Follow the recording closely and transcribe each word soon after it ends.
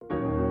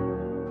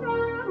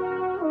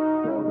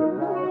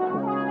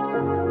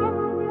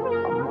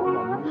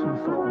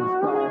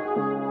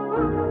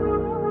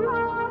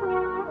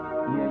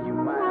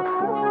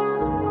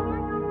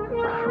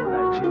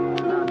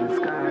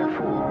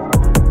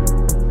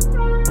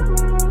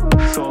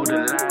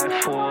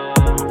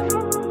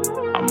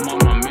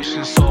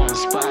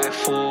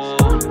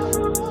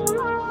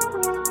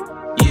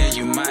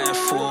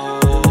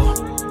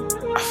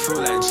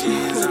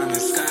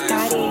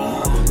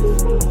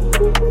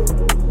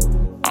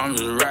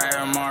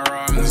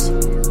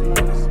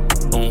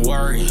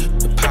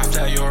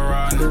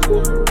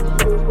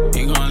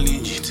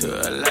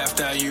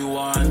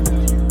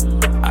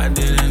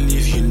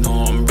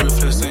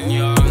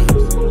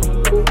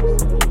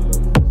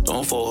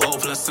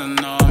hopeless and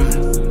numb.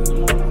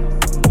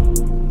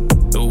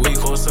 The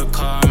weak will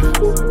succumb.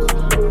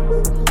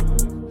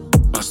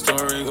 My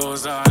story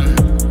goes on.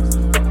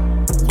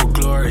 For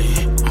glory,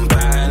 I'm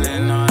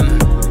battling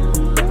on.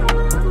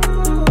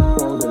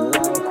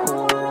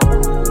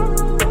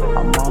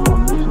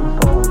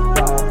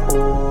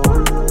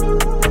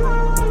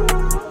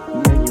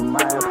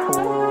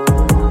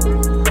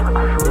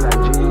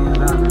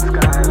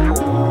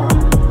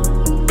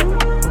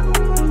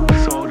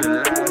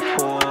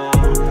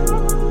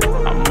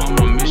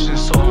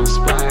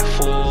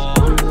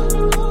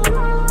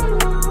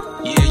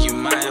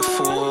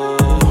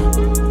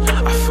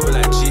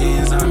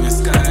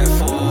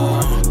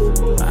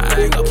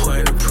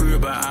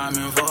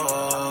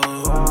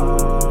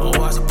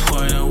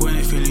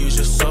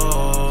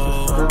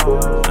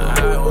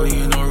 I don't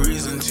need no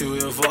reason to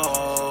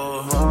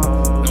evolve.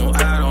 No,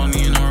 I don't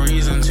need no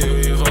reason to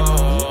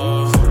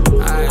evolve.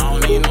 I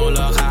don't need no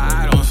luck,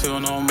 I don't feel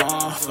no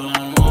more,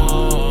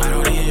 I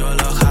don't need your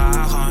luck,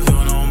 I can't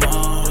feel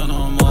no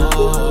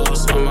more.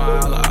 Somehow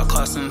I got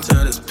accustomed to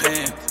this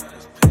pain.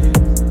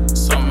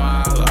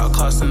 Somehow I got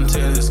accustomed to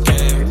this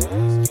game.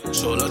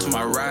 Show love to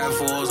my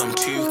rivals, I'm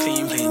too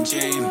clean playing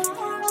Jane.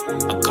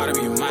 I gotta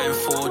be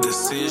mindful,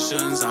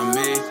 decisions I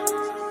make.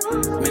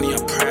 Many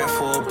are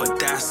prideful, but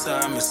that's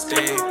a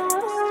mistake.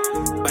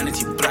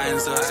 Vanity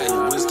blinds us.